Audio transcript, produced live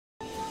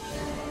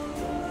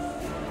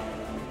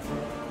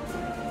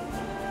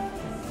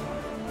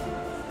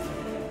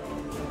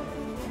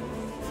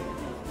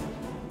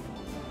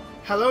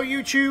Hello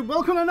YouTube,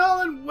 welcome and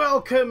all, and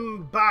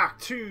welcome back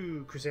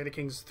to Crusader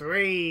Kings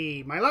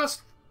 3.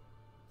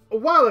 A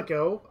while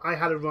ago, I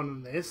had a run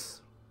on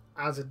this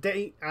as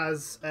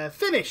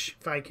Finnish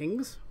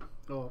Vikings,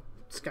 or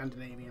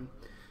Scandinavian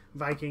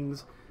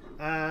Vikings.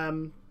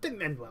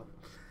 Didn't end well.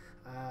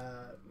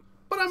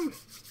 But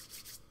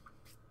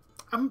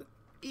I'm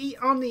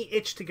on the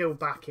itch to go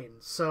back in.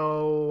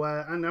 So,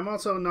 and I'm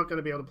also not going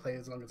to be able to play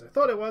as long as I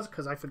thought it was,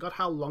 because I forgot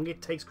how long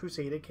it takes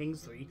Crusader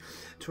Kings 3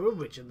 to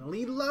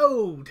originally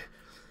load.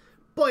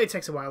 Boy, it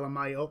takes a while on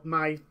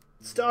my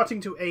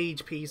starting to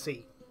age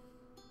PC.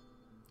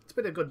 It's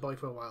been a good boy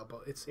for a while,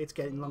 but it's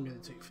getting long in the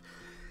tooth.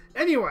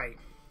 Anyway,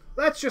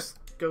 let's just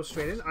go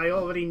straight in. I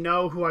already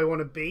know who I want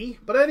to be,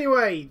 but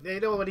anyway,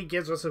 it already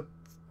gives us a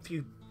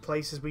few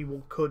places we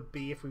could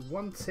be if we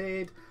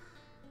wanted.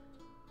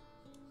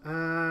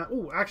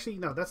 Oh, actually,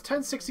 no, that's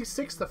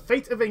 1066, the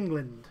Fate of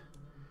England.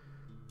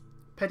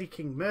 Petty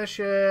King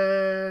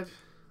Mershad.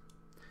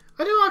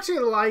 I do actually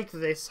like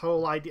this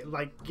whole idea,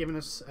 like giving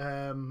us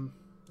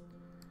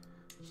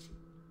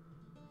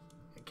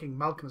King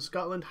Malcolm of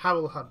Scotland,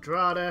 Harold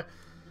Hardrada.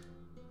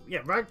 Yeah,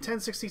 rank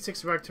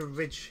 1066 rank to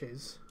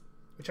Ridges,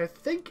 which I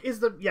think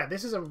is the, yeah,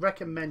 this is a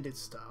recommended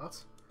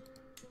start.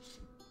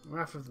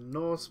 Wrath of the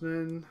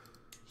Norsemen,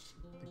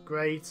 the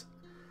Great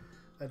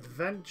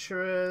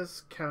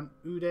Adventurers, Count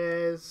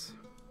Udes.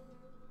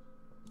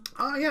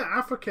 Oh yeah,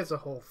 Africa's a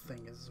whole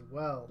thing as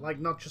well. Like,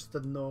 not just the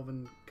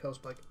northern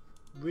coast, but like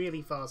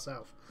really far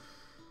south.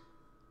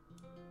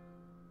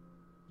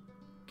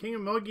 King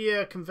of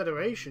Mogia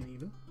Confederation,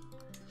 even.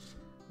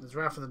 There's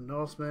Wrath of the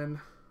Norsemen,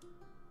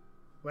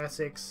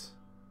 Wessex,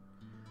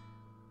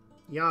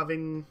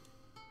 Yarvin,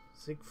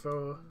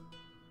 Sigfro.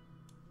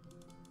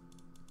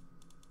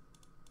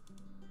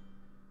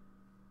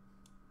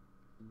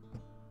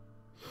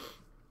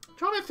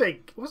 Trying to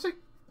think, was it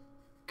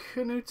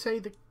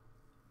Canute the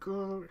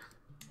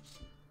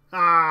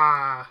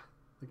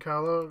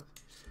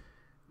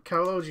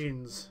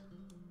Carologians,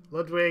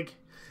 Ludwig.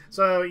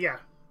 So yeah,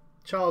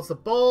 Charles the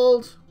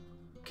Bald,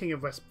 King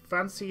of West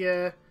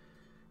Francia,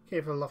 King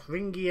of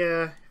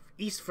Lotharingia,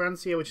 East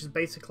Francia, which is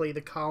basically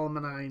the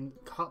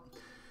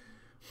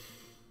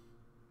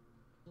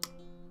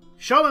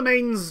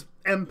Charlemagne's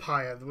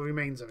empire, the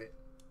remains of it.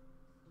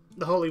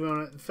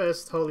 The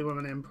first Holy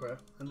Roman Emperor,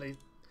 and they.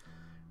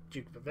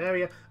 Duke of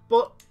Bavaria,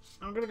 but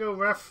I'm gonna go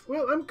Wrath.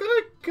 Well, I'm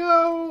gonna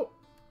go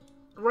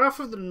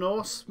Wrath of the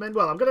Norsemen.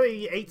 Well, I'm gonna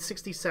be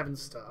 867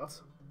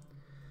 start,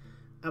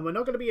 and we're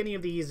not gonna be any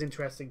of these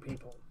interesting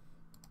people.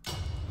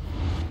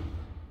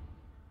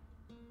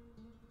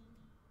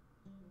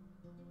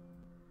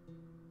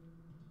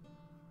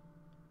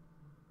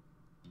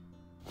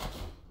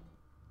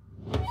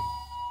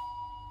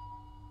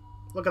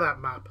 Look at that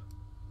map.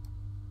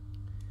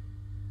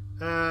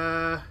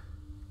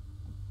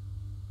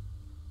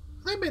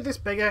 They made this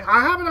bigger.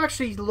 I haven't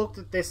actually looked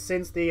at this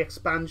since the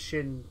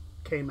expansion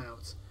came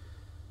out.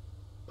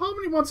 Part of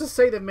me wants to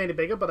say they've made it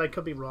bigger, but I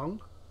could be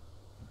wrong.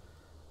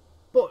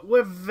 But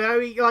we're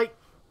we're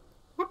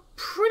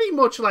pretty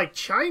much like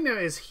China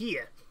is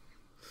here.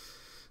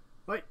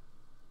 Like,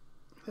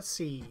 let's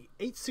see,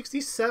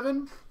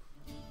 867?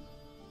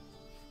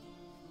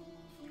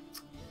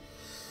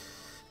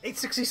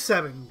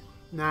 867.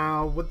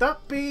 Now, would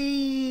that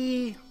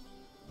be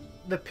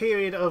the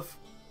period of,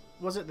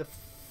 was it the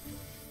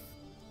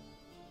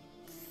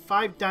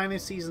 5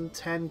 dynasties and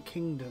 10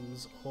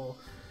 kingdoms, or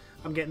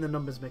I'm getting the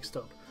numbers mixed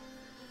up.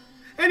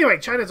 Anyway,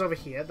 China's over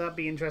here. That'd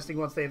be interesting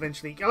once they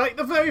eventually... Like,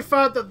 the very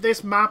fact that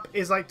this map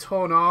is, like,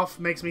 torn off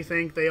makes me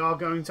think they are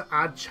going to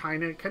add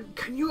China.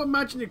 Can you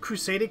imagine the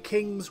Crusader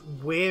Kings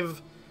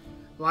with,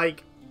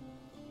 like,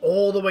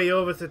 all the way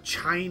over to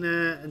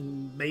China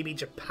and maybe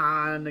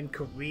Japan and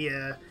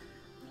Korea?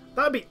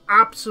 That'd be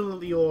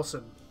absolutely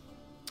awesome.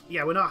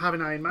 Yeah, we're not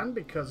having Iron Man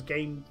because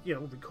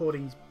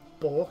recording's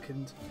bork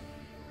and...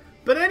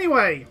 But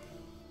anyway,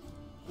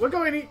 we are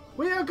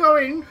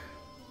going,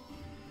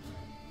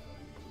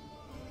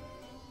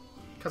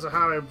 because of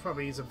how it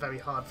probably is a very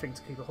hard thing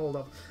to keep a hold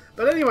of.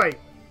 But anyway,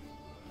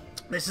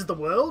 this is the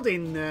world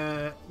in,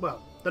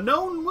 well, the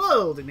known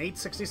world in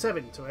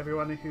 867 to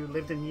everyone who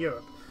lived in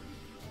Europe.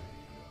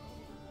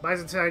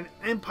 Byzantine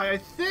Empire, I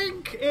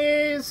think,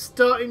 is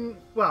starting,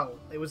 well,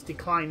 it was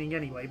declining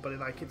anyway, but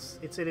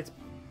it's in its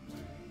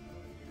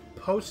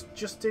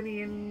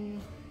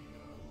post-Justinian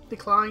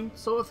decline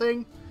sort of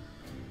thing.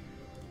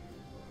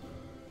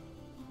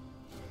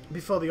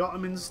 Before the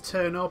Ottomans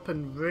turn up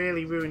and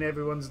really ruin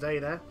everyone's day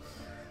there,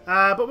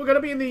 but we're going to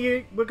be in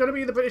the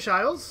British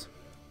Isles.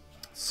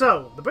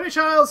 So the British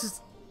Isles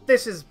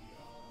is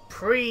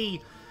pre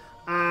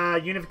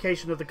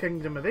unification of the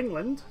Kingdom of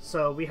England.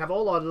 So we have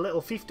all our little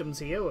fiefdoms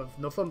here of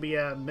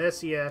Northumbria,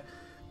 Mercia,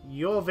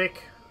 Jorvik,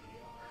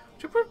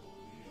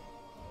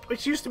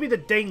 which used to be the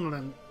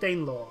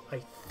Danelaw, I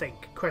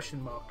think.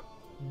 Question mark,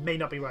 may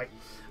not be right,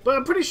 but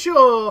I'm pretty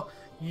sure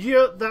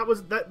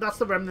that's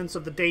the remnants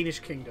of the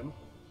Danish kingdom.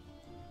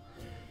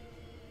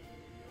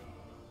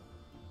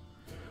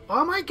 Or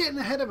am I getting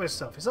ahead of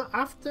myself? Is that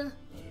after?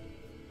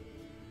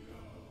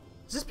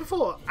 Is this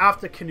before or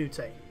after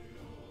Canute?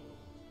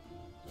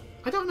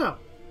 I don't know.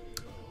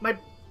 My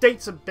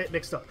dates are a bit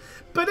mixed up.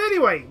 But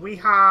anyway, we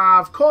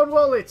have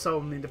Cornwall, its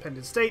own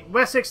independent state.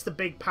 Wessex, the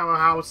big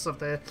powerhouse of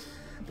the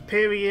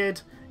period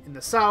in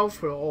the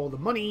south, where all the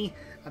money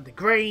and the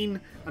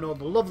grain and all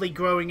the lovely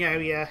growing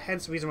area.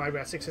 Hence the reason why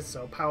Wessex is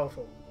so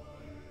powerful.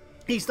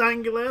 East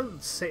Anglia,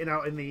 sitting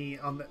out in the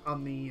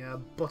on the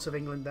butt of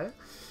England there,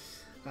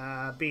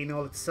 being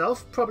all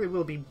itself, probably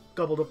will be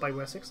gobbled up by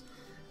Wessex.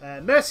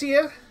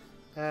 Mercia,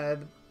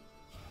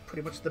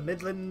 pretty much the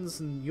Midlands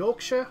and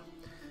Yorkshire,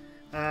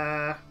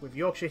 with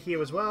Yorkshire here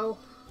as well.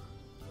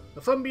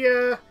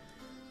 Northumbria.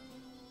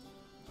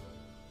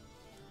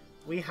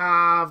 We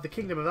have the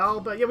Kingdom of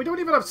Alba. Yeah, we don't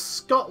even have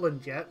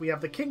Scotland yet. We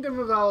have the Kingdom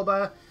of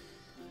Alba,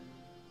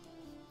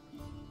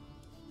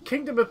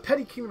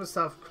 Petty Kingdom of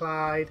South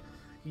Clyde,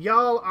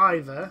 Jarl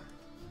Ivor.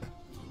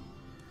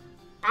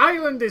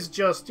 Ireland is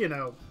just, you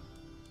know,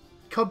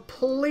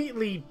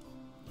 completely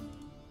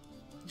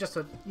just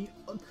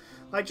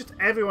just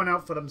everyone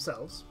out for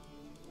themselves.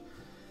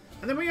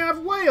 And then we have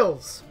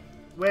Wales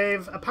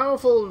with a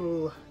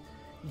powerful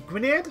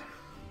Gwynedd.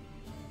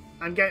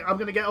 I'm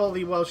going to get all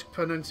the Welsh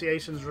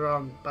pronunciations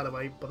wrong, by the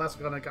way, but that's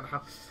going to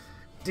have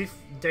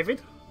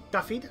David.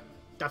 Trying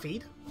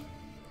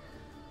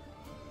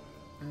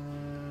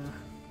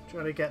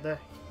to get there.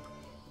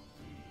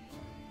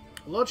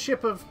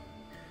 Lordship of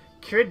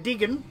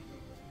Ceredigion.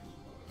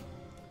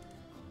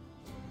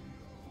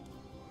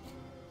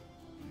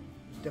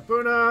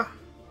 Debruna,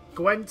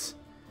 Gwent,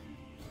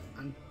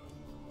 and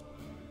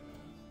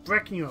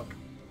Brecniog,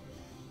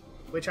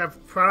 which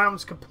I've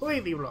pronounced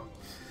completely wrong.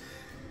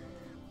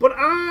 But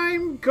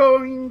I'm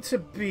going to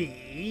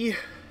be...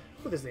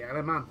 What is the Isle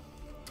of Man?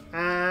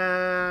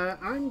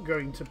 I'm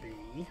going to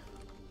be...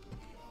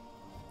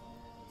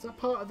 Is that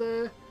part of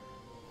the...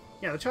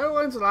 Yeah, the Channel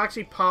Islands are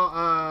actually part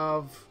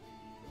of...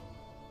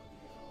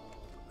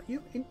 Are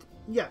you in...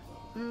 Yeah.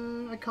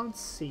 I can't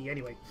see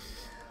anyway.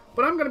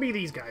 But I'm going to be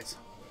these guys.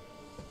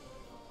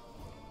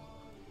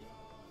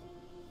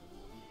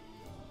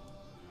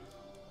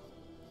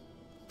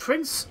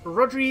 Prince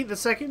Rodri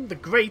II, the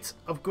Great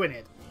of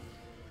Gwynedd.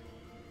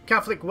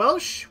 Catholic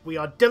Welsh, we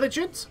are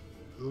diligent.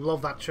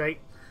 Love that trait.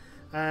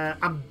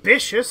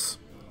 Ambitious,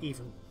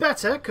 even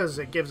better, because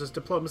it gives us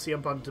diplomacy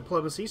upon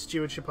diplomacy,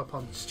 stewardship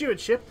upon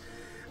stewardship.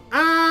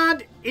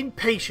 And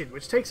impatient,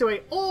 which takes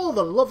away all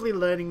the lovely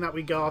learning that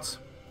we got.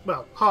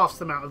 Well, half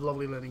the amount of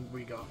lovely learning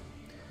we got.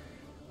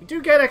 We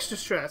do get extra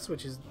stress,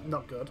 which is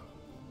not good.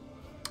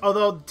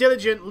 Although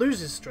diligent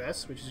loses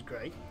stress, which is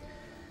great.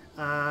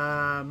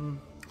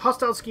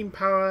 Hostile scheme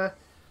power.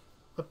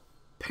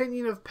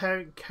 Opinion of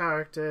parent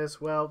characters.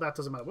 Well, that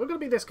doesn't matter. We're going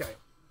to be this guy.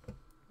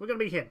 We're going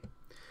to be him.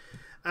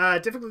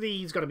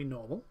 Difficulty is going to be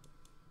normal.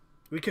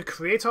 We could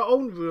create our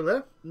own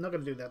ruler. I'm not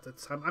going to do that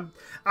this time.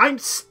 I'm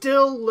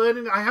still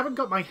learning. I haven't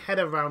got my head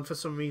around, for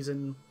some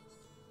reason,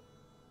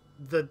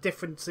 the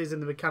differences in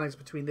the mechanics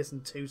between this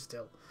and 2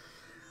 still.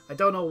 I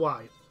don't know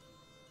why.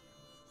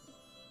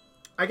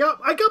 I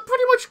got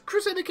pretty much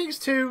Crusader Kings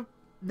 2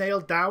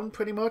 nailed down,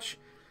 pretty much.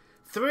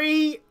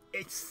 3,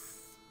 it's...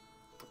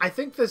 I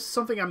think there's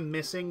something I'm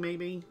missing,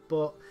 maybe,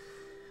 but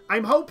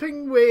I'm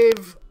hoping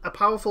with a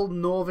powerful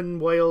Northern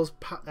Wales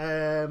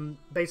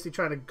basically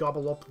trying to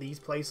gobble up these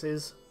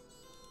places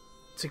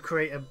to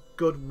create a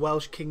good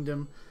Welsh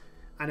kingdom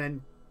and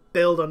then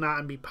build on that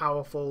and be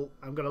powerful.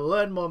 I'm going to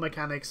learn more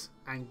mechanics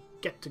and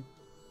get to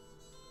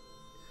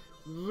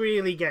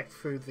really get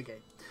through the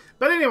game.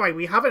 But anyway,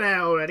 we have an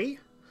heir already.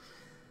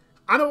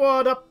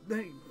 Anaward up,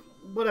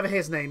 whatever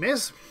his name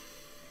is.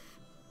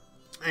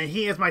 And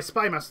he is my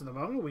spy master at the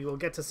moment. We will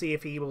get to see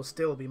if he will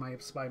still be my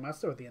spy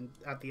master at the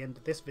end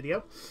of this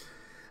video.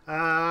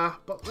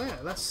 But yeah,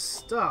 let's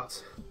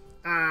start.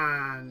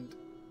 And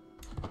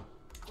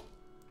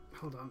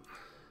hold on.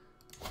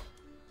 Are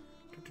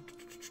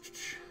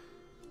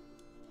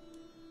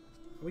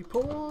we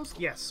paused?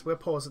 Yes, we're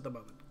paused at the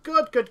moment.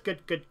 Good.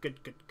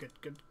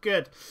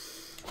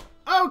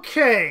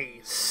 Okay,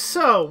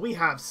 so we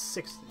have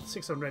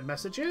 600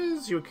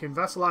 messages. You can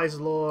vassalize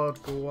Lord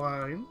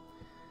Gwynedd.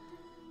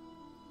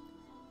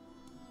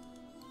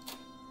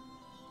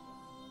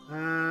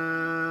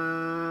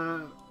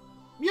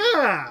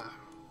 Yeah!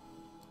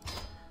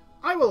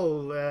 I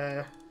will,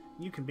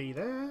 you can be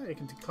there. You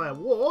can declare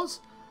wars.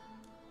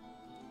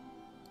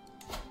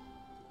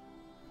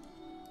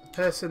 The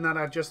person that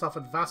I've just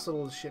offered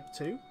vassalship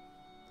to.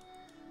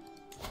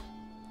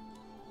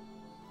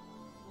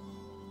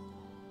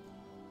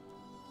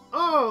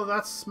 Oh,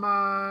 that's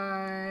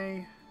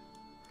my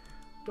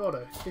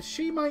daughter. Is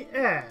she my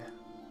heir?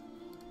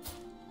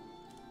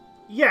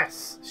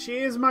 Yes, she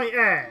is my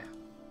heir.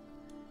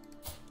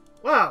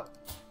 Well,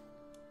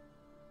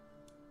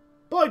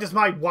 boy, does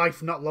my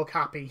wife not look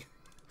happy.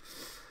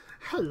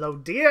 Hello,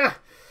 dear.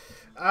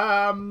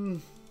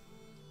 Oh,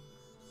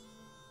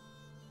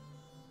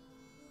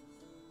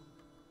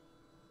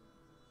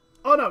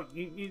 no,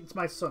 it's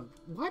my son.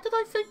 Why did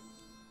I think...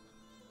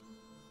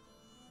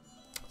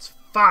 It's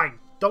fine.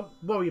 Don't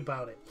worry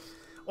about it.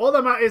 All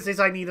that matters is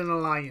I need an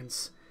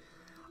alliance.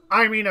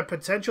 I mean, a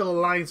potential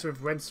alliance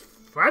with West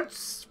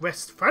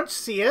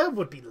Francia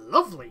would be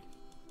lovely.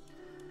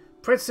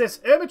 Princess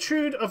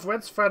Ermintrude of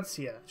West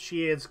Francia.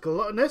 She is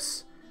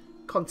gluttonous,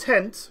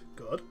 content,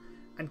 good,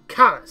 and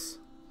callous.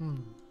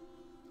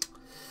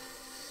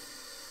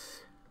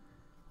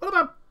 What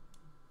about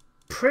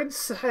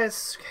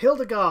Princess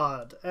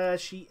Hildegard?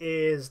 She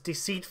is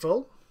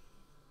deceitful,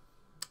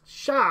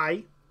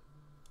 shy,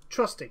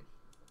 trusting.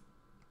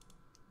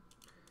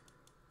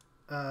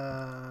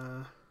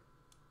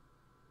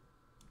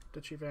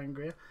 Duchy of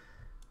Angria.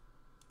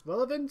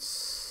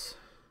 Relevance.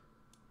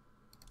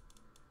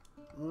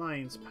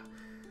 Lines.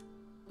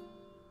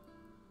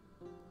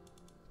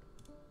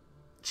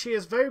 She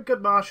is very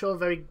good marshal,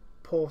 very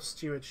poor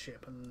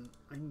stewardship, and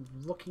I'm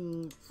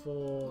looking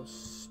for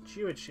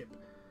stewardship.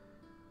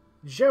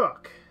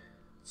 Jerok.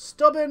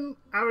 Stubborn,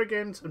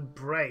 arrogant, and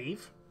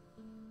brave.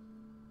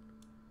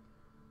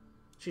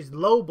 She's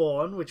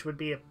lowborn, which would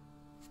be a...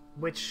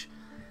 Which...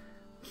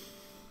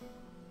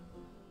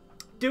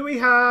 Do we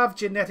have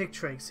genetic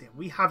traits here?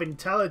 We have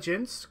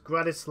intelligence,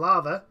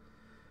 Gradislava,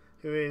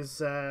 who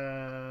is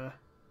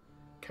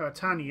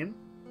Karatanian,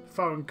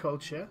 foreign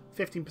culture,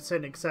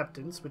 15%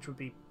 acceptance, which would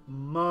be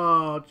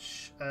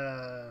much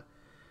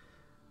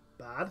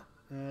bad.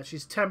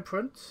 She's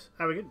temperate,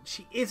 arrogant.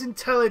 She is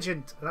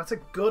intelligent. That's a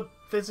good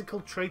physical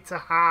trait to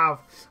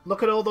have.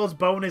 Look at all those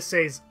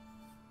bonuses.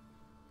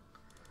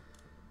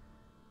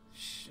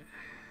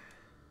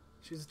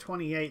 She's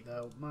 28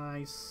 though.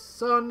 My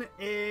son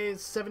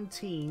is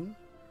 17.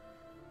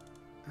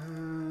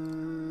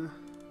 Some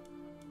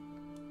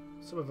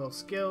of those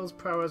skills,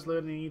 prowess,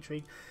 learning a new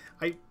trait.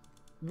 I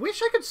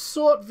wish I could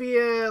sort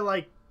via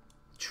like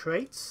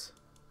traits.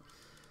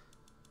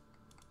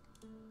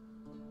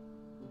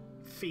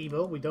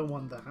 Feeble, we don't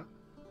want that.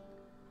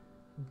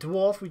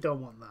 Dwarf, we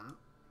don't want that.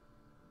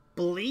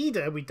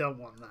 Bleeder, we don't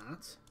want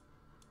that.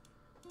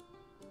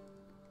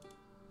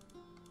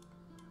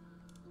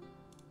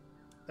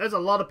 There's a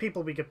lot of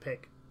people we could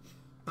pick.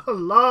 A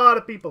lot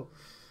of people.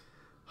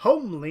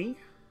 Homely.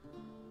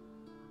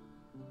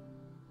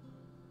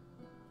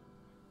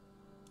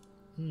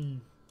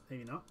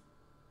 Maybe not.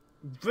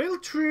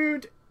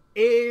 Viltrude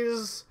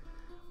is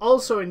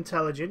also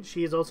intelligent.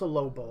 She is also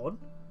lowborn.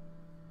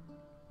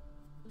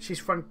 She's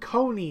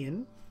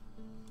Franconian.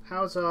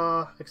 How's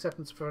our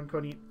acceptance for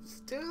Franconian?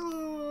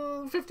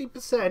 Still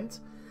 50%,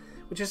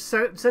 which is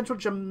Central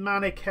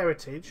Germanic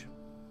heritage.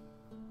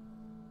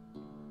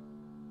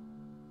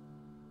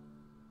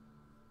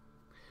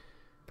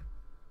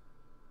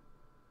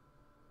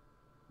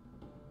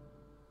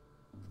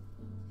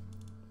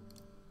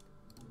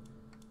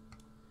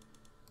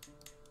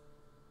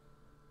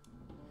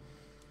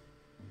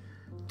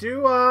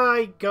 Do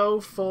I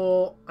go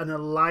for an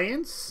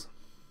alliance?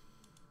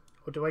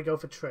 Or do I go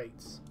for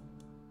traits?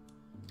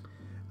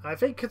 I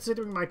think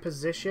considering my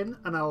position,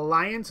 an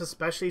alliance,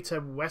 especially to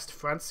West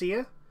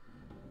Francia,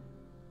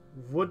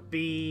 would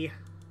be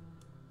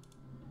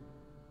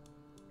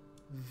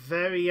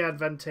very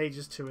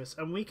advantageous to us.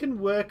 And we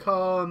can work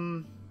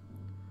on...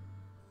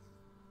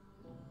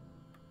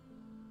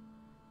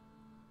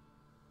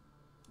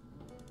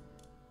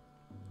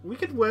 We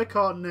could work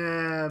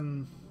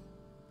on...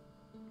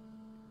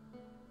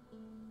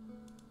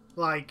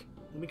 like,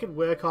 we could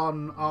work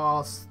on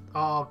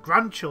our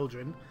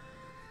grandchildren,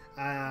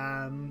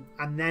 and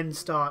then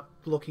start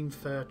looking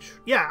for...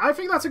 yeah, I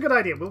think that's a good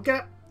idea. We'll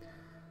get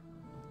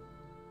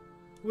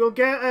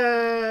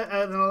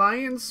an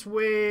alliance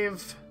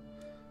with...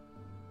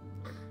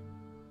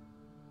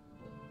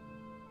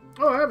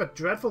 oh, I have a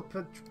dreadful...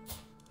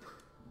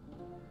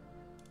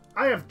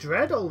 I have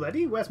dread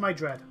already? Where's my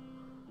dread?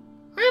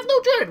 I have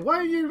no dread! Why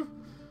are you...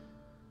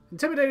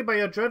 intimidated by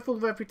your dreadful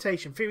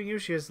reputation, fearing you,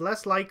 she is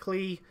less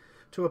likely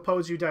to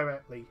oppose you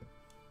directly.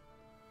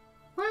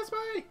 Where's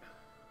my...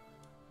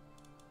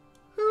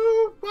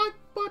 who? What?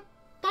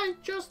 I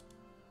just...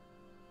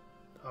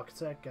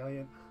 Architect,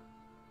 Galleon.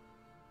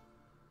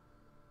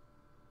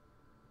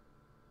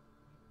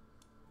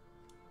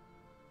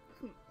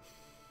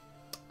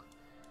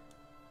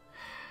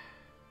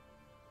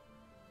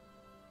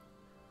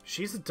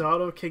 She's the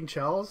daughter of King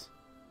Charles?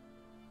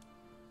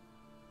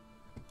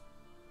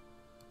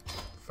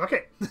 Fuck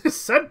it.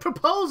 Send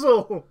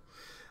proposal!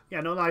 Yeah,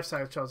 no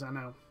lifestyle Charles, I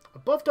know.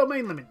 Above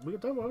domain limit.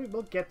 Don't worry,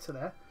 we'll get to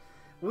that.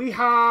 We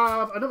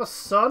have another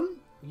son.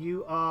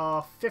 You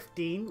are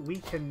 15. We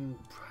can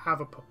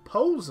have a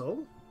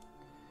proposal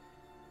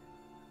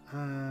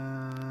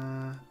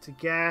to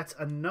get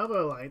another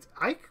alliance.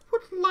 I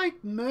would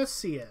like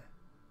Mercia.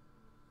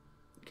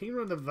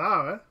 Kingdom of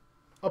Navarre.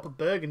 Upper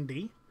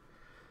Burgundy.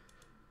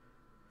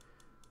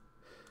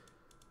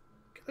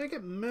 Can I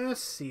get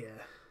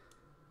Mercia?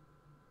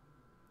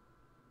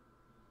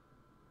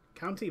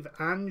 County of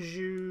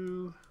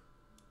Anjou.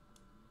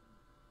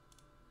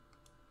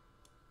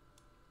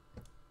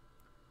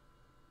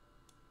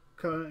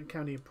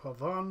 County of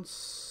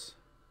Provence.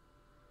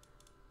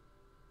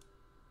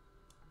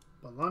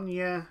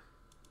 Bologna.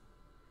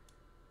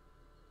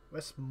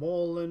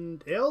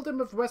 Westmoreland. Earldom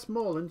of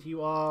Westmoreland,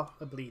 you are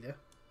a bleeder.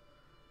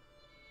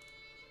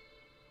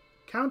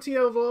 County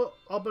Oval,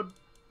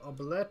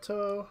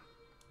 Obleto.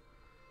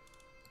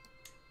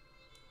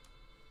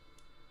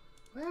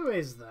 Where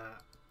is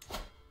that?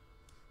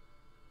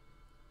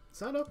 Is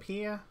that up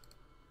here?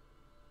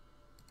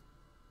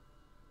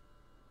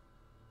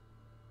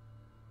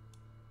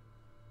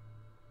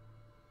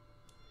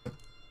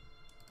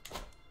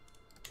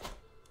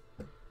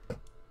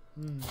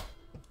 Come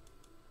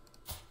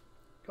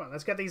on,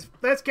 let's get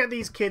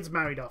these kids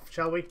married off,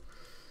 shall we?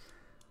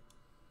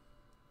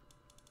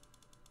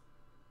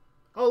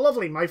 Oh,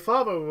 lovely! My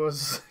father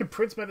was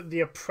Prince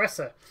the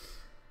Oppressor.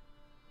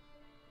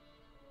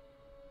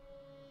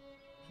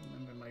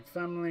 Remember my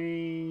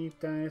family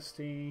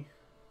dynasty.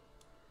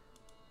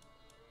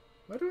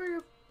 Where do I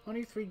have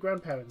only 3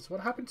 grandparents?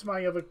 What happened to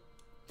my other?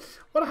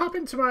 What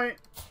happened to my?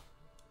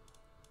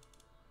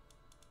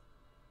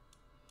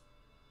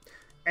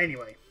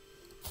 Anyway.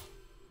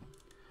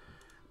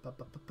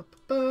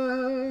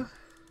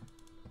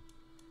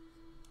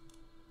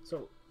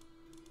 So,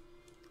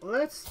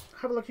 let's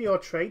have a look at your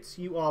traits.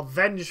 You are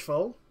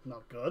vengeful,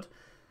 not good.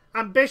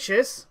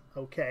 Ambitious,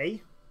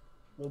 okay.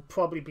 We'll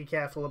probably be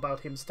careful about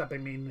him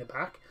stabbing me in the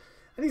back.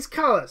 And he's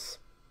callous.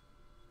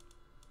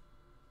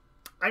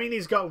 I mean,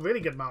 he's got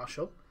really good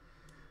martial.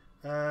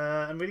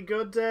 And really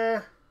good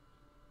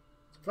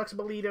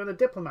flexible leader and a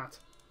diplomat.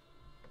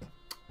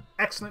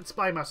 Excellent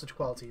spy message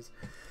qualities.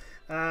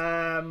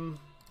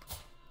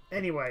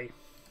 Anyway.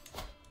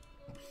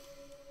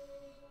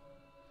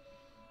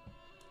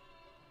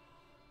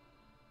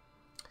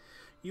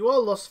 You are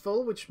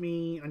lustful, which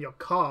means... And you're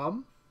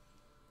calm.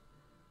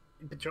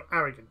 But you're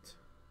arrogant.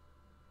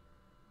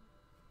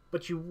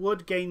 But you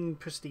would gain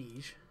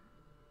prestige.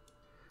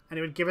 And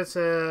it would give us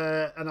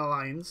an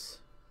alliance.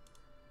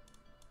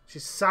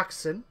 She's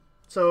Saxon.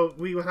 So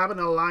we would have an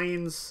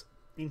alliance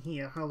in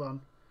here. Hold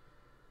on.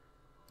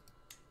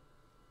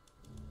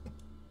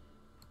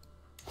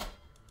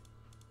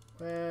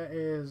 Where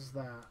is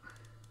that?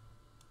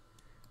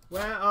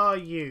 Where are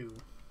you?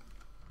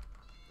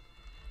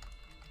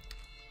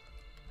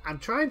 I'm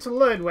trying to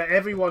learn where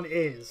everyone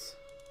is.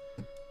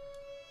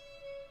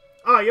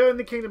 Ah, you're in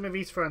the Kingdom of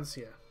East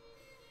Francia.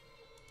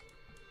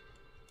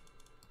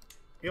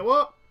 You know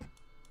what?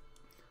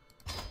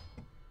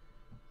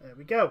 There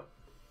we go.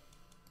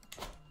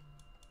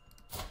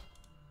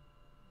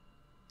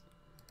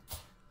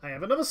 I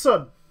have another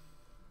son.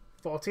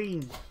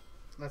 14.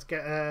 Let's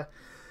get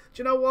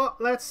do you know what?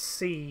 Let's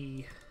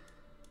see.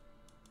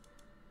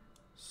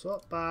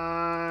 Sort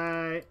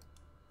by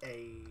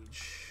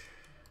age.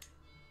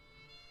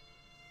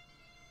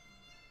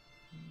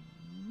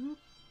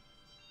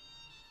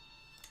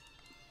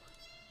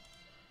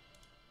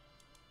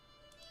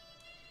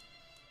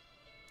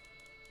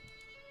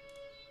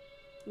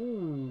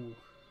 Ooh.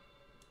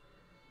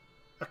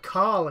 A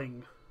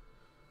Carling.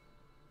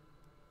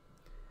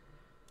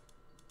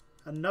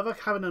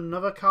 Having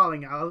another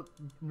Carling,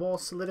 more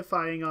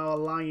solidifying our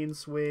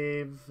alliance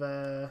with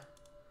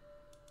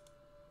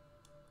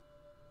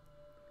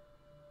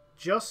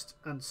Just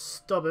and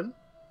Stubborn.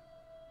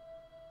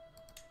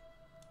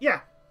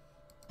 Yeah.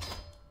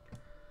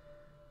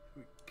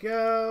 Here we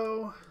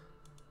go.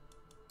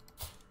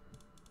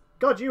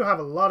 God, you have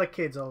a lot of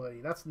kids already.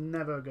 That's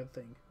never a good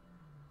thing.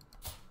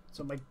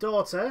 So my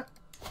daughter,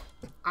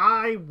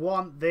 I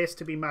want this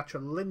to be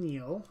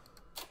matrilineal.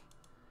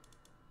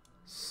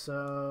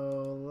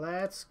 So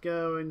let's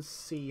go and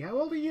see. How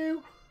old are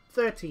you?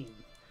 13.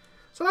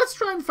 So let's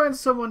try and find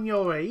someone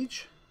your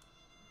age.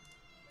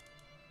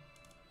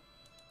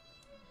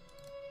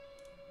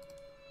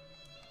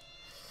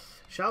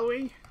 Shall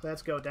we?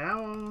 Let's go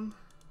down.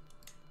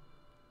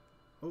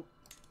 Oh.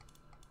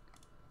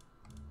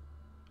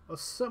 Or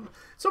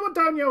someone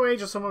down your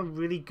age or someone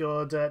really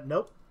good.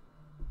 Nope.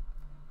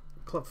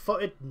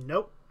 Club-footed?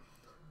 Nope.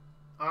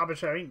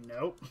 Arbitrary?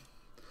 Nope.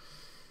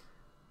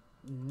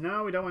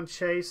 No, we don't want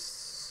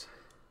Chase.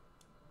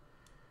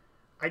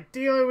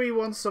 Ideally, we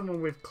want someone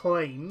with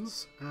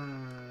claims.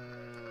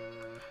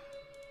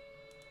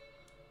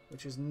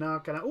 Which is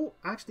not gonna... Oh,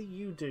 actually,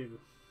 you do.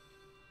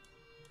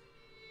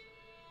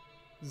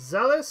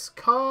 Zealous,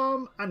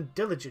 calm, and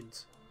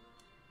diligent.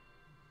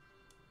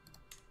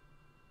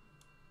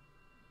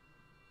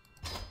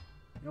 You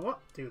know what?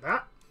 Do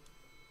that.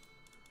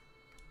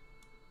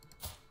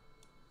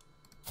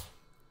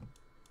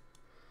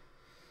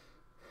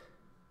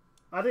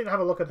 I didn't have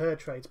a look at her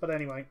traits, but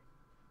anyway.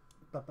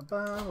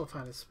 We'll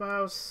find a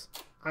spouse.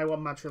 I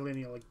want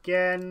matrilineal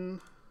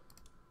again.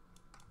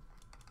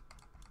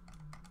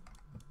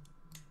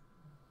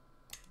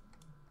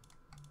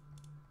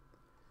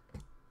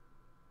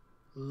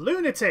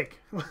 Lunatic!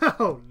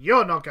 Well,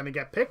 you're not going to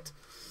get picked.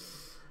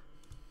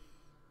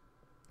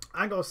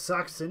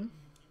 Anglo-Saxon.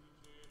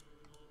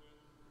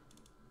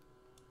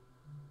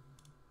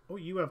 Oh,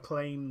 you have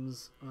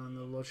claims on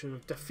the Lordship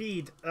of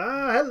Defeat.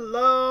 Ah,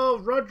 hello,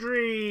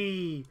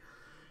 Rodri.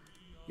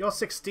 You're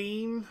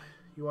 16.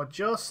 You are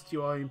just.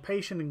 You are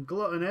impatient and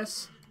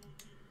gluttonous.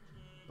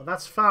 But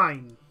that's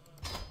fine.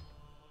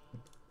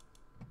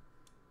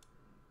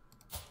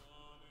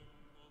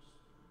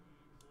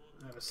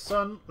 I have a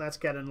son. Let's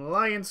get an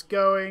alliance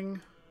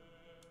going.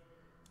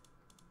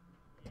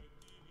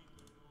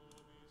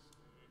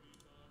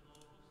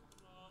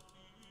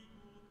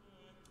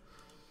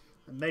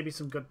 And maybe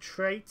some good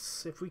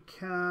traits if we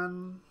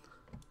can.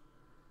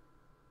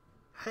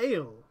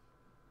 Hail.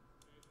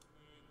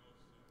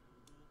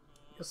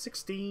 You're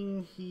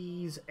 16,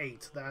 he's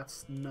 8.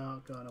 That's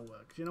not going to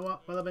work. Do you know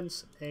what?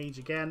 Relevance, age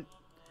again.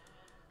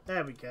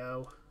 There we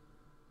go.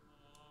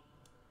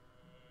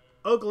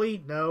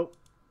 Ugly, no.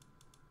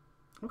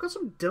 We've got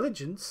some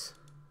diligence.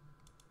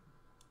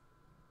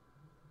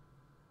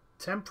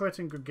 Temperate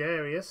and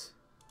gregarious.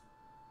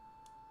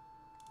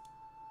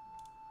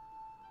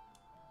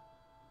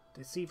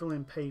 Deceitful,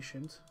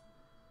 impatient.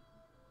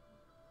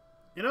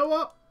 You know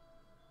what?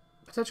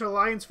 Potential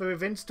alliance for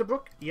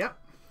Evinstabrook. Yep.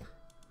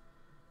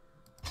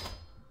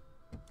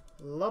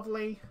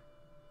 Lovely.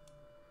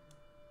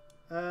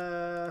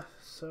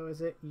 So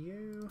is it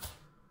you?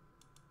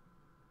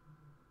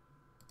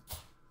 I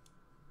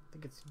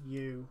think it's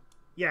you.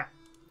 Yeah.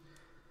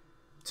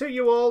 2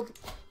 year old.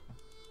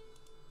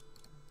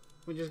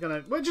 We're just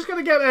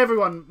gonna get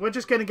everyone. We're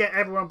just gonna get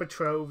everyone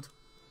betrothed.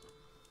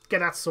 Get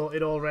that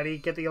sorted already.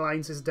 Get the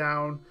alliances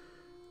down.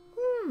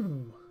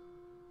 Ooh.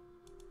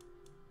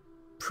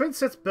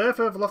 Princess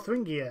Bertha of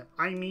Lothringia.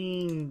 I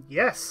mean,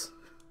 yes.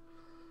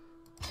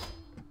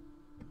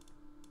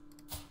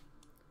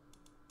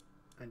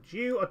 And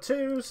you are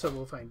 2, so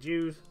we'll find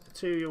you, the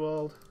 2 year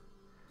old,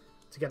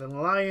 to get an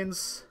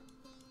alliance.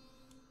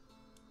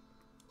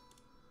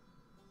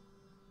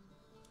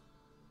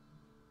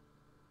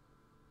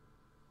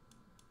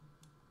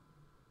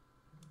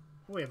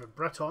 We have a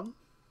Breton.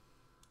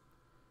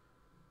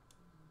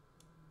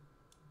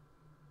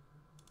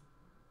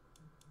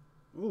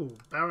 Ooh,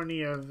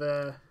 Barony of...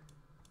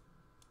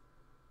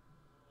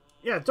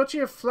 yeah, Duchy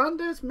of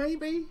Flanders,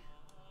 maybe?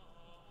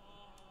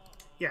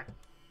 Yeah.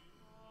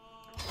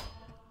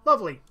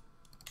 Lovely.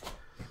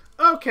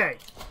 Okay.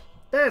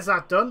 There's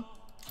that done.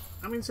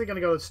 I'm instantly going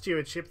to go with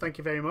stewardship. Thank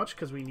you very much,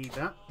 because we need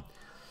that.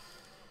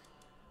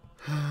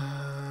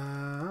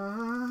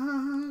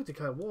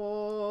 Declare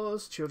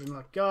wars. Children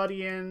like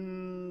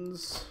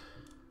guardians.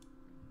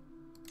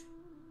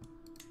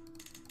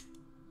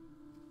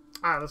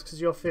 Ah, that's because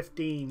you're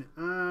 15.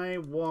 I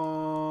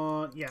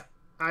want... yeah,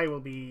 I will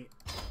be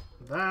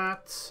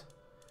that.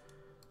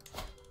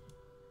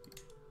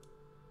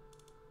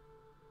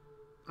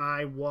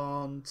 I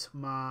want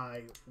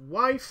my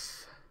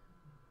wife.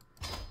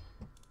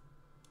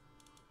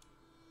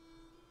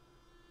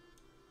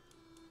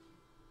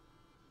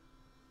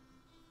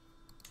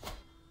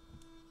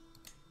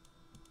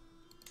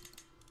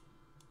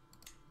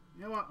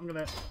 You know what? I'm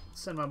going to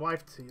send my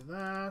wife to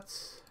that.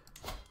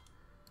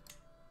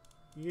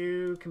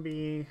 You can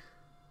be...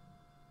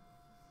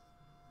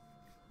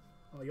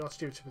 oh, your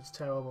stewardship is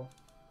terrible.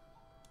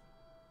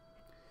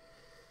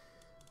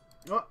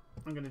 You know what?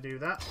 I'm going to do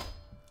that.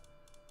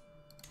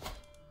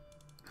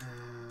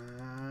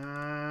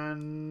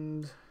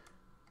 And...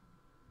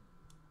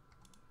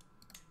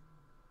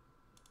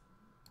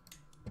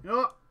 you know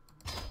what?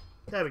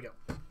 There we go.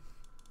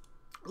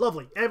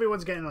 Lovely.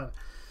 Everyone's getting there.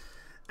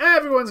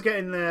 Everyone's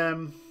getting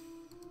them.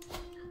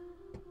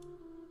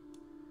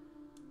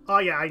 Oh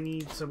yeah, I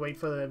need to wait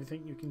for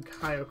everything. You can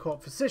hire a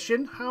court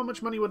physician. How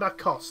much money would that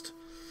cost?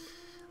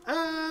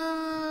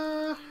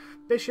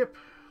 Bishop.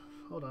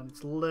 Hold on,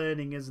 it's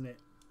learning, isn't it?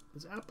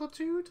 Is it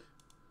aptitude?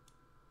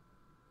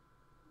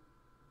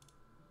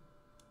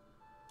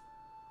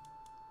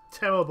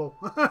 Terrible.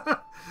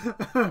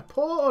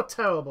 Poor or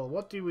terrible?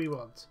 What do we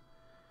want?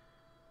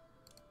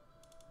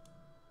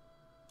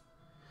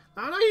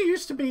 I know you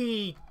used to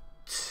be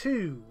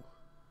 2.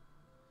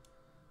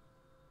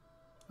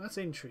 That's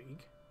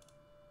intrigue.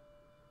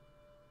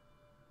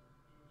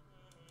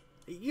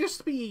 It used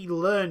to be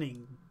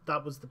learning.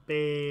 That was the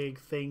big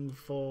thing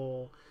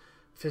for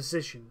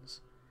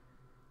physicians.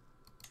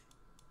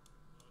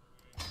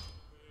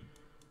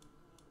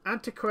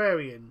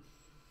 Antiquarian.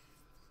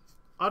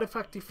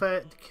 Artifact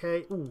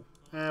decay. Ooh.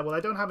 Well, I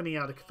don't have any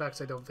artifacts,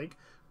 I don't think.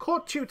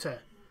 Court tutor.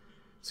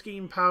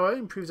 Scheme power.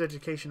 Improves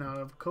education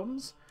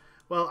outcomes.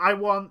 Well, I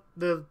want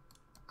the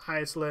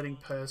highest learning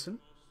person.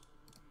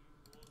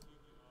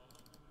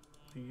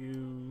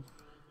 You...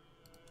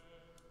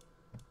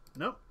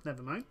 nope,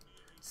 never mind.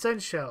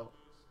 Send shell.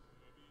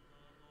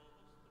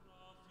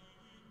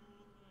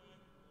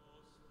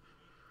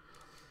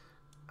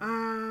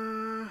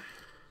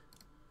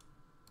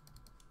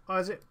 Or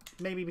is it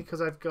maybe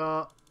because I've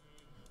got...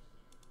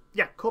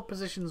 yeah, court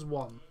positions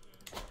 1.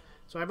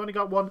 So I've only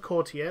got 1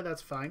 courtier,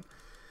 that's fine.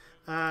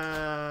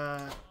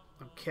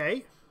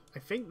 Okay. I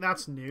think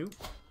that's new.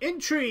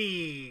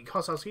 Intrigue!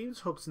 Hostile schemes,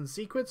 hooks and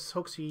secrets.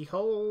 Hooks he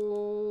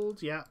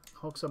holds. Yeah,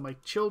 hooks on my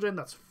children,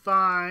 that's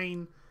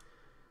fine.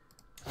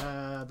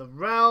 The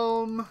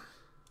realm.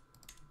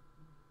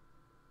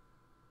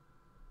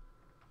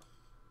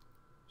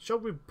 Show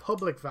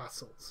Republic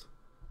vassals.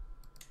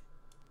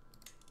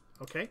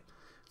 Okay.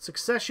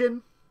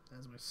 Succession.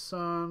 There's my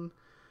son.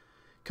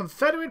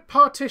 Confederate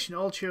partition.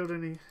 All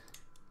children.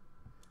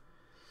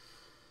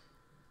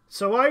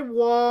 So I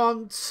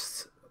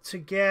want to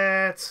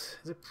get...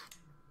 Is it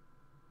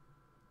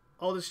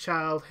oldest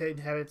child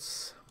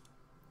inherits...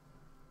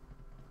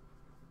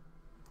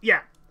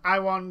 Yeah, I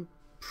want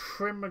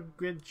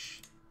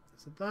primogage...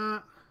 Is it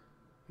that?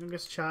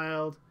 Youngest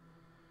child.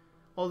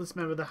 Oldest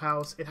member of the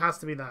house. It has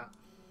to be that.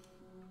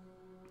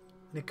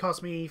 And it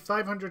cost me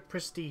 500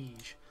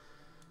 prestige.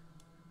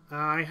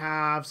 I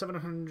have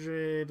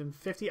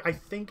 750. I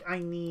think I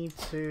need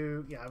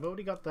to... Yeah, I've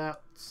already got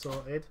that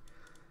sorted.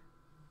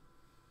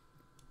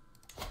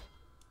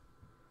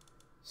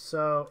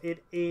 So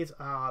it is...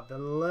 yeah,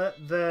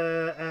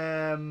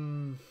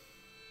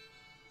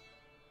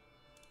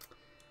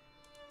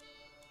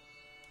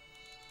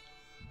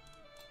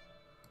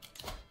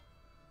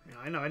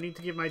 I know, I need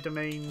to give my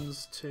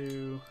domains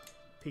to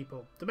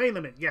people. Domain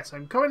limit. Yes,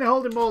 I'm currently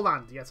holding more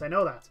land. Yes, I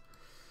know that.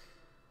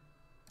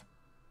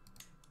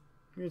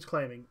 Who's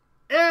claiming?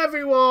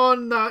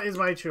 Everyone that is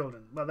my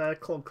children. Well, they're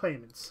called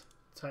claimants.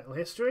 Title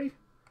history.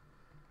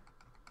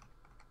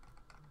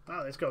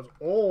 Wow, this goes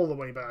all the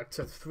way back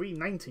to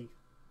 390.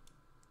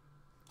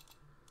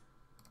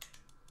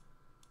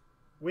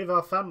 With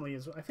our family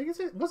as well. I think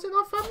was it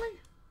our family?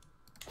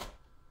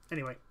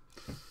 Anyway.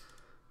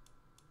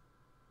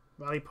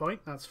 Rally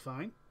point, that's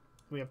fine.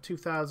 We have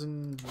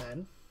 2,000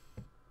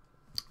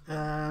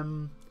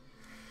 men.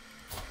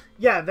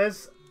 Yeah,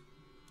 that's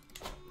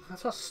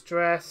our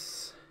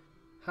stress.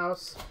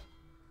 House.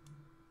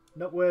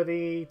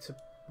 Noteworthy to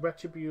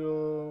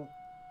Retribute.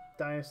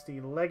 Dynasty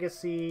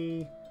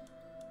Legacy.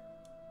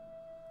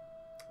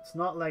 It's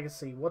not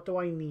Legacy. What do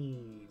I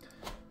need?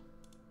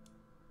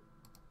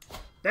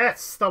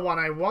 That's the one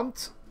I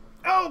want.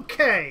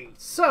 Okay,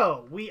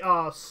 so we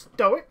are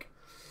Stoic.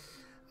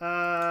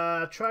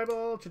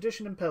 Tribal,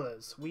 Tradition, and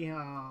Pillars. We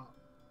are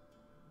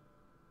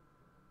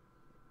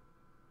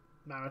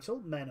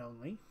Marital, men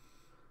only.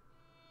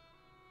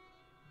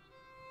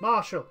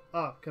 Martial.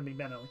 Oh, can be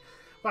men only.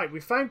 Right, we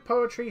found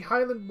poetry,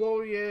 Highland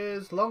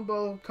warriors,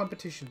 longbow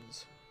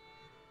competitions.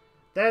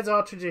 There's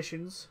our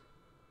traditions.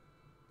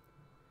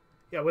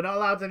 Yeah, we're not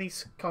allowed any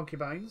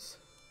concubines.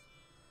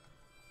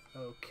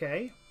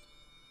 Okay.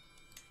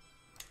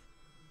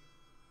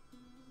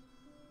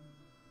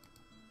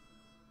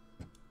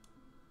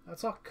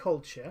 That's our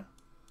culture.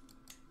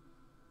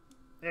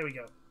 There we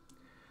go.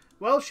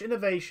 Welsh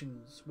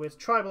innovations. With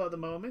tribal at the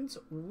moment.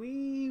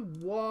 We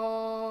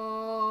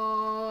want...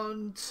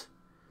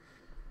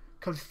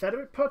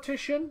 Confederate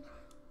partition.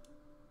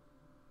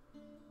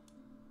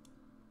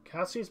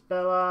 Cassius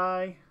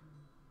Belli.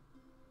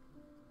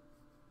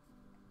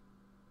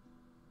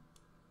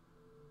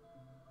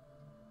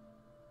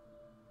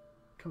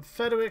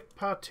 Confederate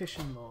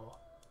partition law.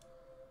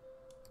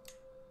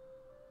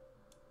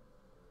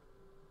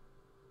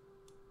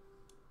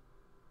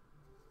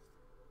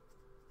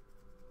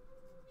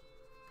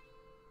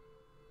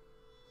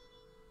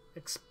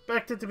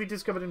 Expected to be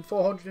discovered in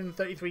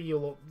 433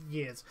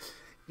 years.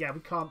 Yeah, we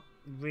can't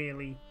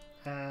really...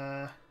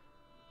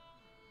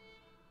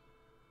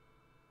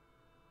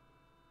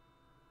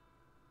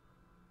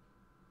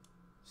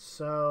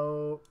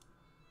 So...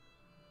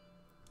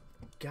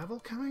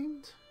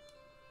 Gavelkind?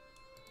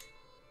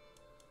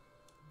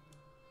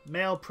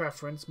 Male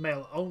preference,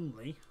 male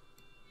only.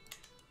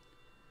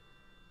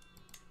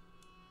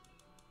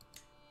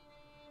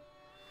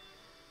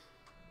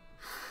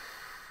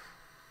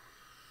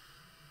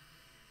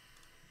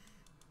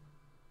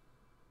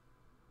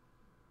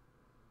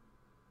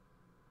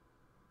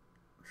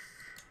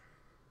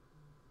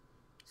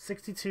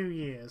 "62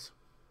 years.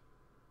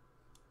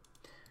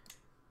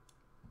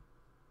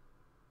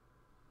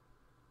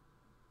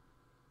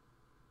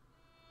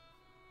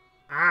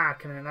 Ah,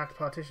 can enact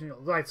partition.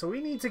 Right, so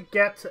we need to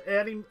get to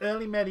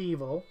early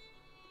medieval,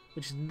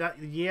 which is the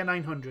year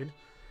 900.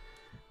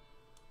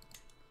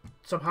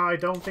 Somehow I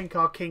don't think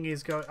our king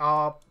is going...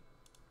 Our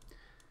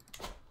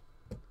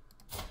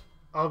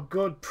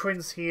good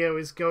prince here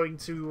is going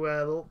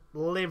to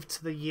live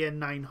to the year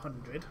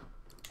 900.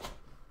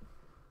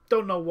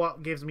 Don't know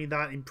what gives me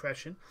that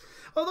impression.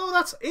 Although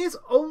that is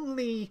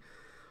only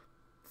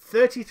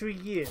 33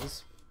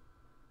 years.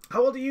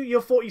 How old are you?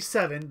 You're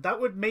 47. That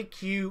would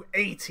make you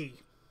 80.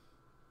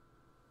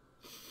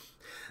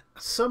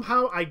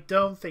 Somehow, I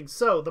don't think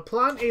so. The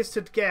plan is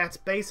to get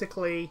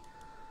basically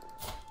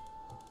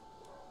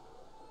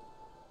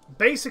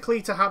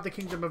to have the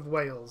Kingdom of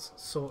Wales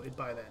sorted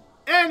by then.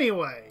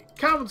 Anyway,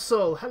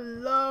 Council,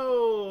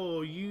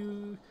 hello.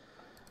 You...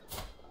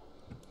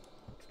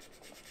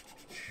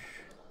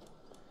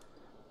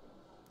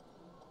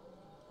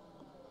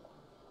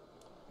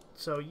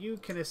 So you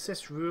can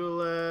assist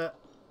ruler.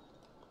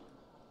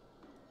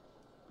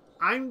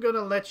 I'm going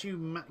to let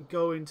you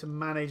go into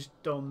managed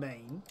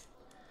domain.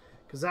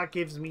 Because that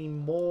gives me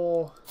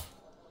more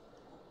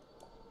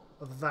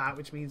of that.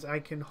 Which means I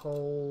can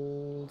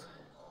hold...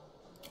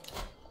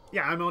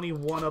 Yeah, I'm only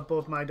one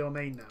above my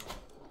domain now.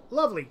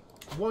 Lovely.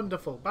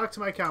 Wonderful. Back to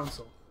my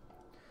council.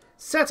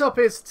 Setup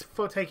is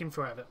for taking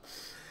forever.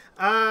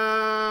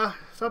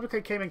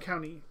 Fabricate Cayman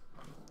County.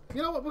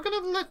 You know what? We're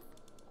going to let...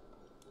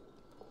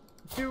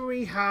 do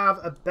we have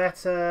a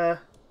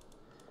better...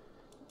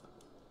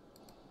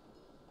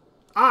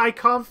 Ah, I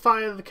can't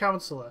fire the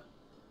councillor.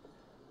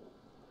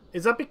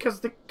 Is that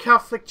because the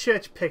Catholic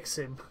Church picks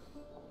him?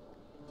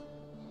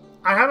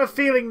 I have a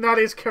feeling that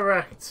is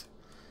correct.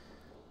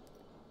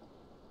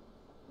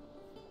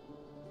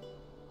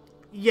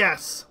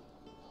 Yes.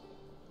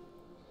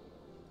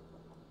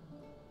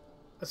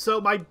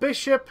 So my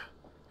bishop,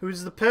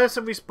 who's the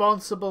person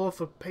responsible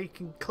for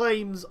making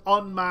claims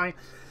on my...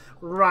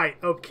 Right,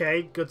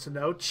 okay, good to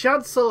know.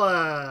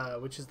 Chancellor,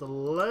 which is the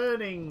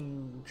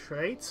learning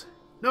trait.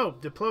 No,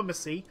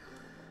 diplomacy.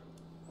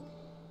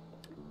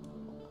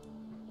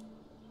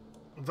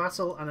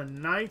 Vassal and a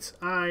knight.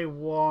 I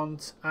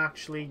want,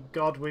 actually,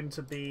 Godwin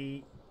to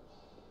be...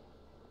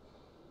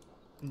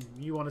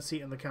 You want a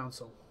seat in the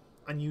council.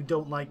 And you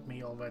don't like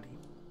me already.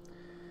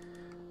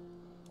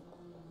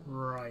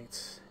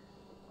 Right.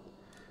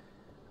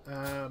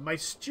 My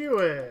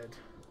steward.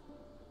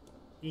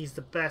 He's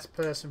the best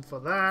person for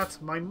that.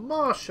 My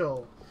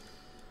marshal.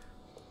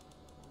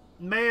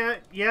 Mayor,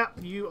 yeah,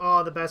 you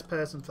are the best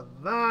person for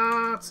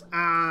that.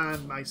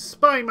 And my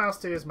spy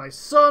master is my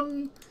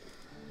son.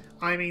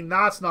 I mean,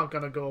 that's not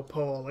going to go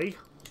poorly.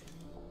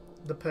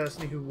 The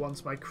person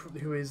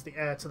who is the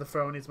heir to the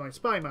throne is my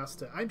spy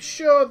master. I'm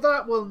sure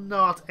that will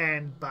not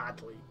end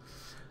badly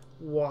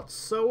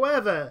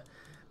whatsoever.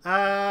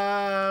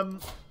 I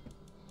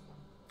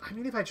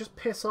mean, if I just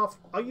piss off...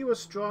 Are you a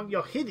strong...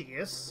 You're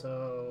hideous,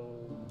 so...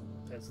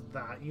 There's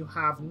that. You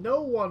have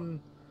no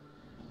one...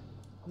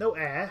 No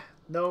heir.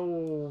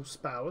 No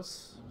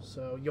spouse.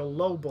 So you're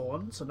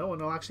lowborn, so no one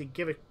will actually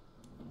give a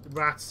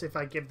rat's if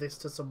I give this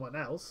to someone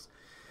else.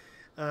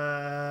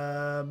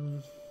 I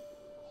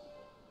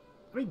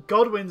mean,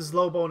 Godwin's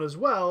lowborn as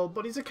well,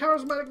 but he's a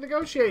charismatic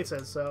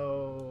negotiator,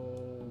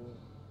 so...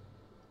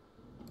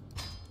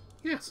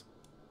 Yes.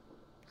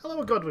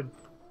 Hello, Godwin.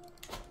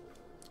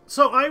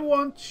 So I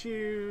want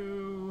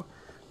you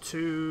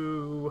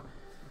to...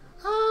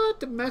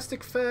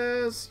 domestic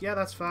affairs. Yeah,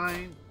 that's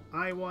fine.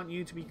 I want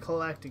you to be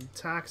collecting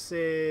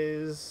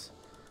taxes.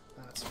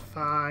 That's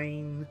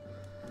fine.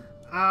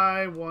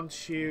 I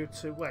want you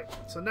to... Wait,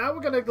 so now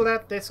we're going to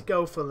let this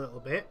go for a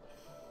little bit.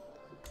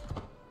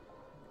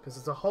 Because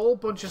there's a whole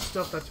bunch of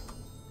stuff that...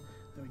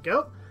 There we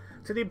go.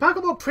 To the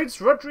impeccable Prince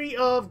Rodri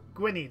of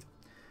Gwynedd.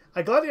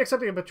 I gladly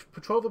accept your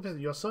betrothal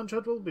business. Your son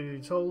Trud will be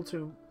told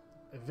to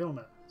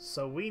Vilna.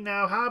 So we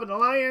now have an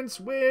alliance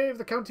with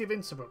the County of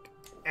Innsbruck.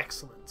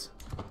 Excellent.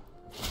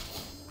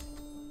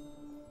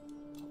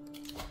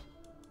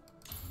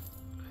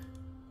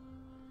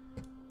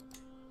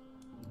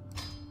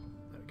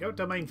 There we go.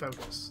 Domain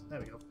focus. There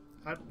we go.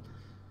 There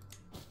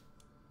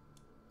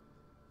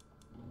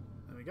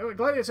we go.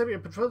 Gladly accept your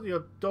betrothal.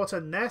 Your daughter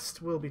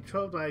Nest will be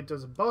betrothed by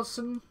Dozen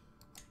Boston.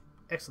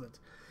 Excellent.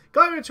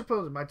 Gladly accept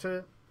your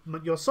betrothal.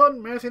 Your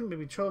son Merthin will be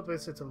betrothed by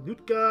Sister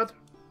Lutgard.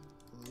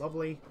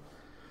 Lovely.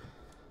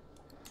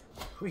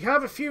 We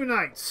have a few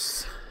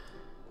knights.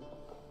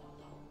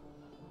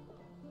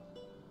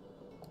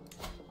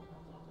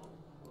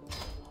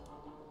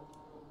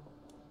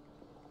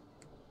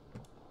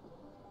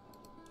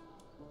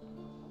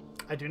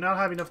 I do not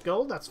have enough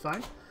gold, that's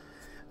fine.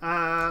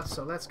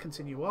 So let's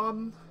continue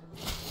on.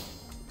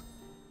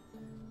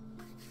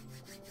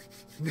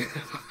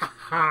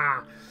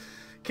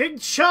 King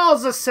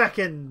Charles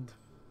II!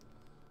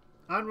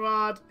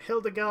 Anrad,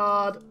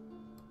 Hildegard.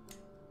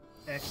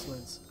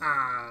 Excellent.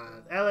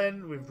 And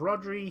Ellen with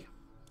Rodri.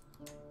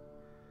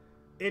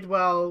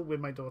 Idwell with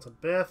my daughter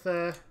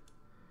Bertha.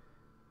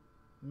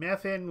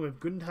 Merthin with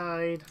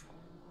Gundheid.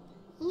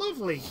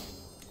 Lovely.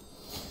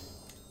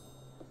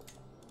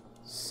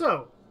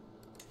 So,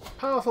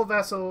 powerful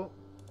vessel.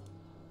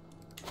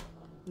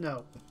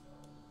 No.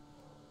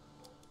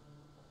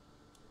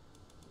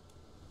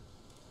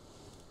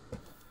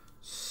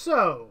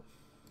 So,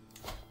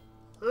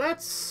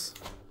 let's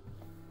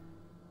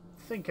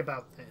think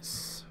about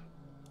this.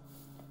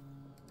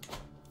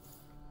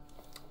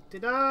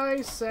 Did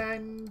I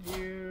send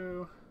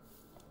you...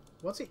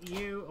 Was it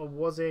you or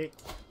was it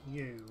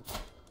you?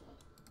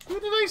 Who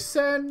did I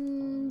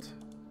send?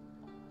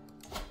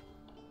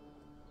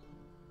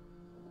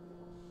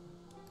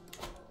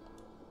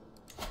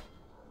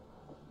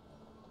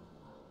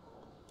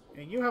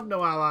 Okay, you have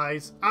no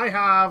allies. I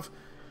have...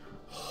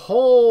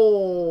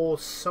 Oh,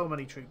 so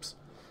many troops.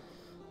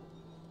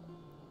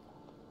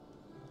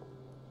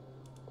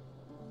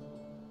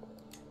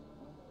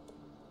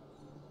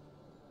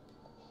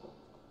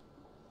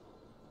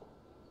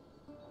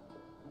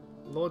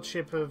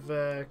 Lordship of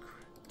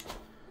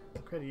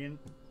Credian.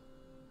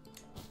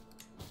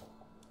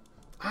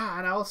 Ah,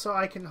 and also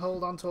I can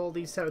hold on to all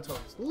these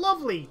territories.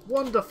 Lovely!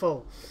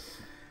 Wonderful!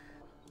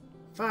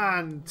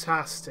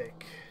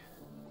 Fantastic.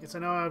 Yes, I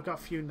know I've got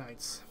a few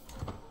knights.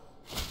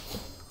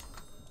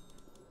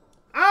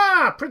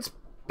 Ah! Prince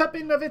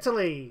Pepin of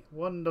Italy!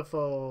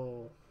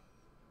 Wonderful.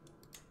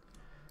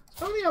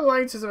 So many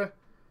alliances are...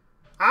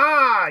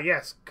 Ah,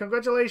 yes.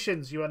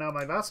 Congratulations. You are now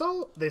my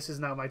vassal. This is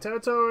now my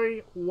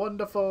territory.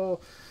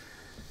 Wonderful.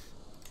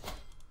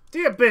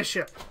 Dear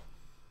Bishop.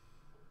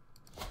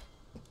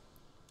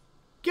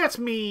 get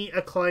me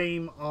a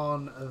claim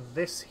on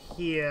this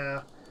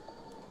here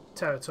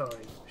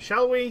territory.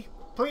 Shall we?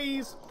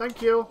 Please?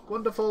 Thank you.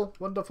 Wonderful,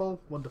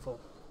 wonderful, wonderful.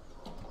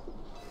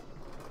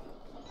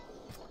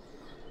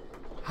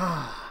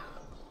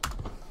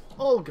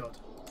 All good.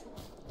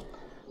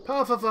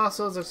 Powerful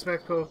vassals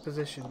expect poor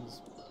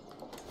positions.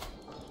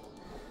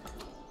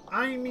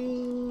 I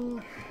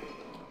mean...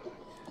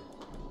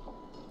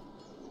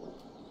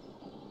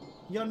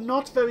 You're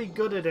not very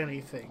good at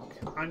anything.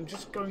 I'm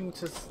just going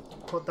to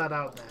put that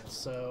out there,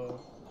 so...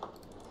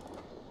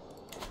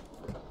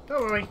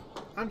 Don't worry.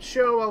 I'm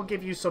sure I'll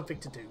give you something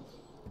to do.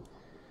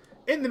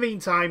 In the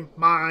meantime,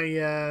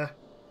 we're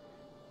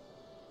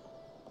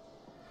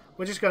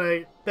just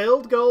going to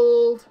build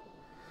gold.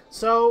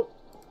 So,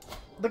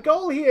 the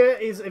goal here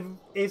is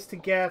to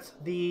get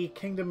the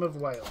Kingdom of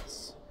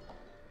Wales.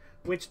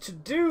 Which, to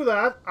do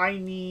that, I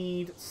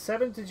need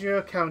 7 de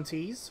jure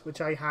counties,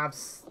 which I have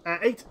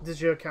 8 de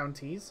jure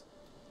counties.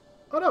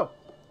 Oh no.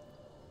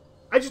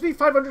 I just need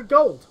 500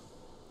 gold.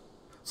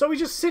 So we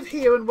just sit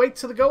here and wait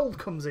till the gold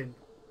comes in.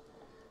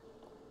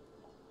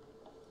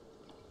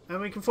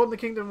 And we can form the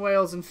Kingdom of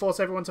Wales and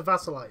force everyone to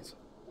vassalize.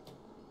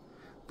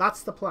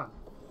 That's the plan.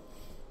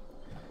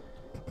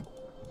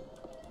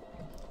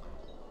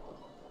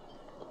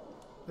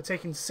 We're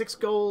taking 6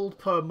 gold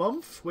per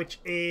month, which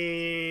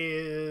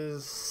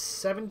is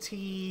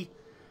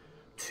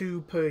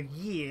 72 per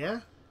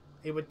year.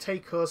 It would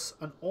take us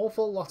an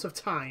awful lot of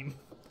time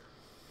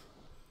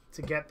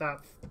to get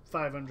that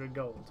 500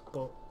 gold.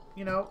 But,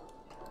 you know,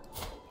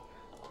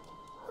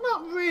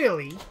 not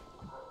really.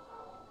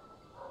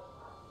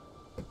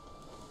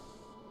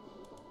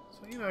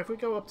 So, you know, if we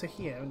go up to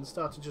here and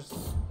start to just...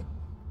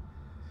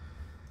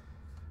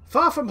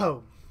 Far from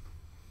home.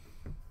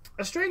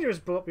 A stranger is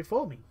brought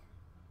before me.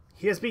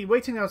 He has been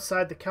waiting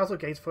outside the castle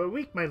gates for a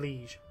week, my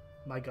liege.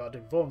 My guard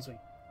informs me.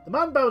 The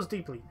man bows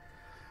deeply.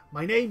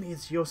 My name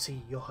is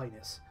Yossi, your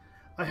highness.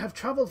 I have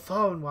travelled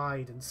far and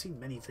wide and seen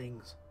many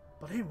things,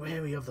 but I am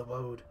weary of the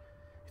road.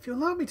 If you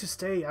allow me to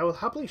stay, I will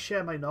happily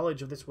share my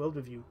knowledge of this world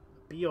with you.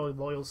 Be your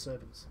loyal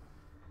servants.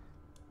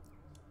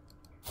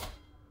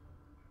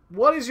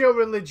 What is your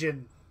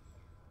religion?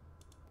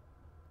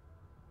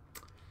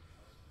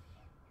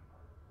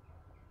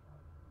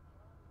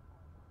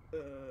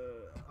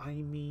 I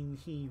mean,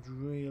 he's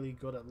really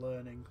good at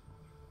learning.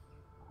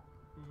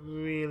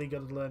 Really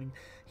good at learning.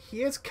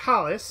 He is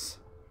callous,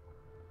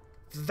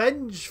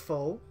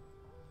 vengeful,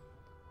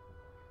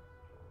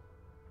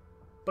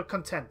 but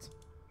content.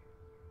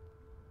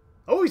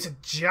 Oh, he's a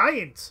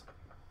giant!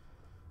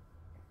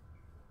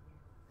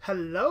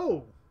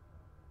 Hello!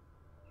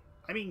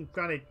 I mean,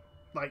 granted,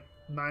 like,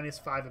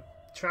 -5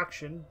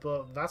 attraction,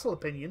 but vassal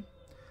opinion.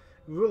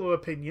 Ruler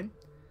opinion.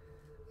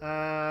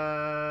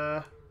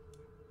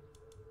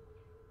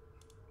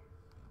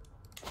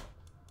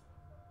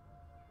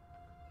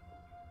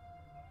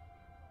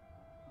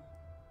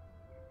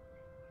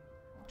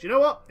 Do you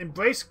know what?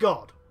 Embrace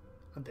God.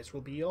 And this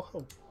will be your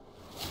home.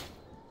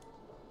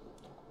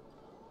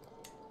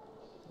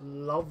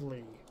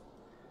 Lovely.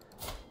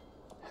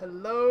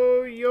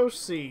 Hello,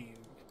 Yossi.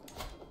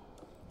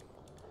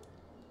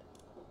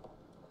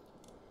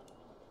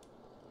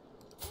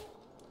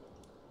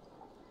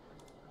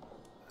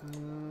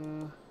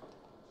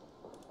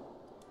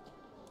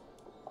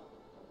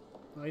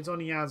 No, he's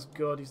only as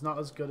good. He's not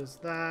as good as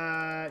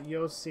that.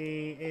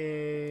 Yossi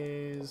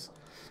is...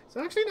 It's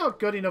actually not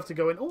good enough to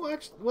go in. Oh,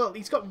 actually, well,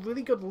 he's got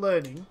really good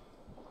learning.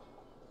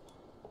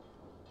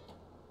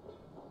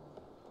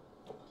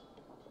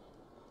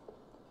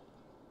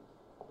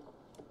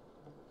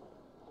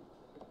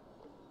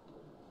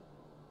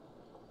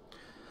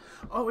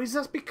 Oh, is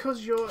that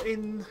because you're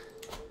in...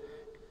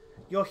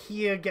 You're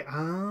here...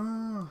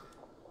 Ah.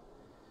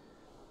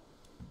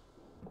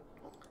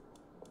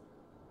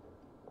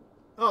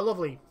 Oh,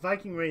 lovely.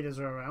 Viking raiders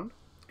are around.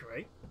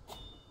 Great.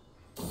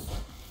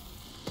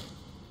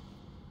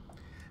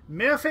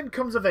 Merfin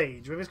comes of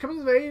age. With his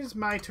coming of age,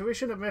 my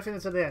tuition of Merfin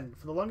is at the end.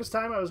 For the longest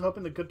time, I was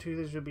hoping that good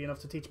tutors would be enough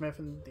to teach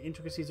Merfin the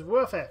intricacies of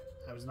warfare.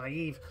 I was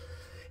naive.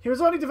 He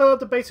has only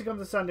developed a basic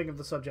understanding of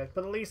the subject,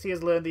 but at least he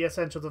has learned the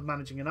essentials of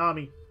managing an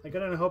army. I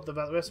can only hope that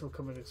the rest will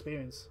come with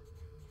experience.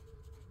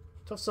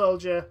 Tough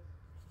soldier.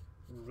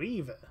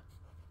 Reaver.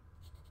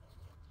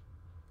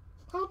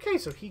 Okay,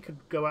 so he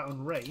could go out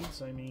on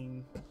raids, I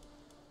mean...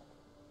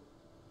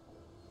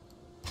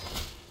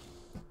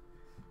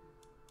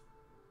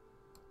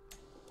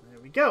 There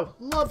we go.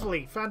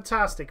 Lovely.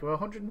 Fantastic. We're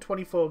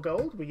 124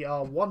 gold. We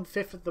are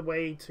 1/5 of the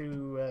way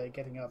to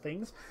getting our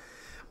things.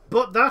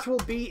 But that will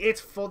be it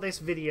for this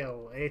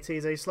video. It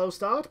is a slow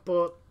start,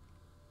 but...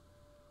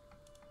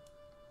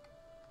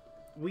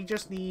 we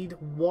just need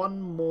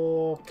one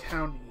more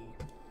county.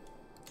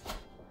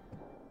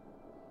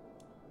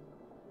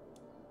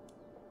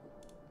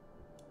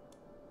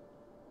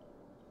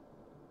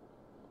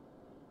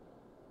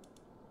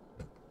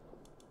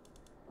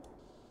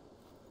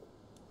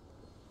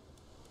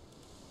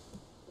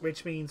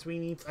 Which means we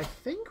need... I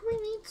think we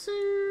need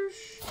to...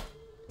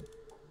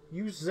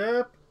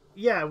 usurp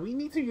yeah, we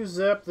need to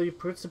usurp the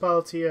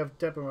Principality of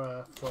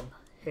Deborah from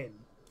him.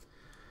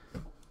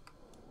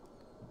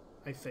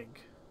 I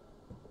think.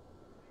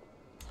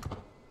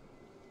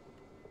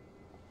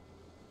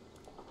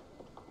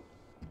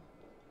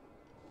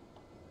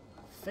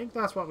 I think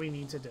that's what we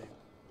need to do.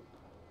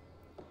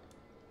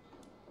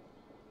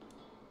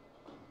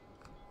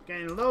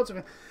 Getting loads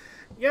of...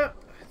 Yep.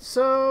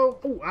 So...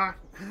 Oh,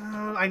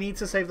 I need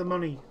to save the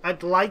money.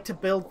 I'd like to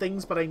build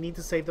things, but I need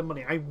to save the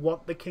money. I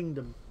want the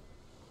kingdom.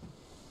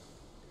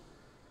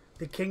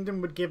 The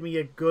kingdom would give me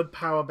a good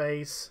power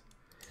base.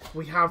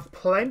 We have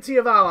plenty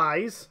of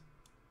allies.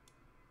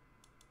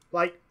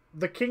 Like,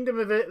 the kingdom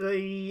of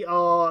Italy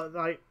are,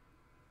 like...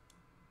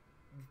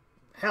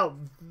 Hell,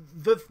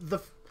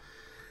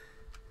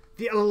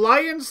 the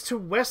alliance to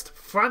West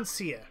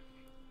Francia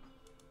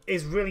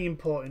is really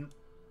important.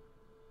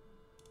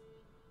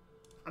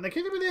 And the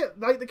kingdom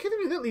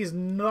of Italy is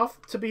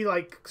not to be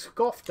like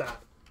scoffed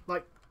at.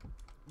 Like,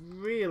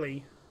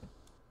 really.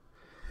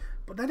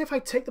 But then if I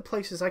take the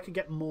places, I could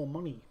get more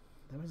money.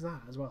 There is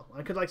that as well.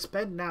 I could like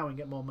spend now and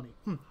get more money.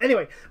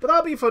 Anyway, but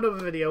that'll be for another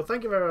video.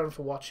 Thank you everyone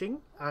for watching.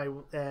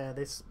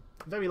 This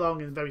very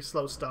long and very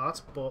slow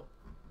start, but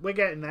we're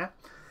getting there.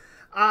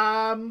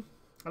 And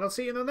I'll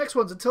see you in the next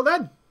ones. Until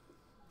then,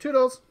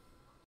 toodles.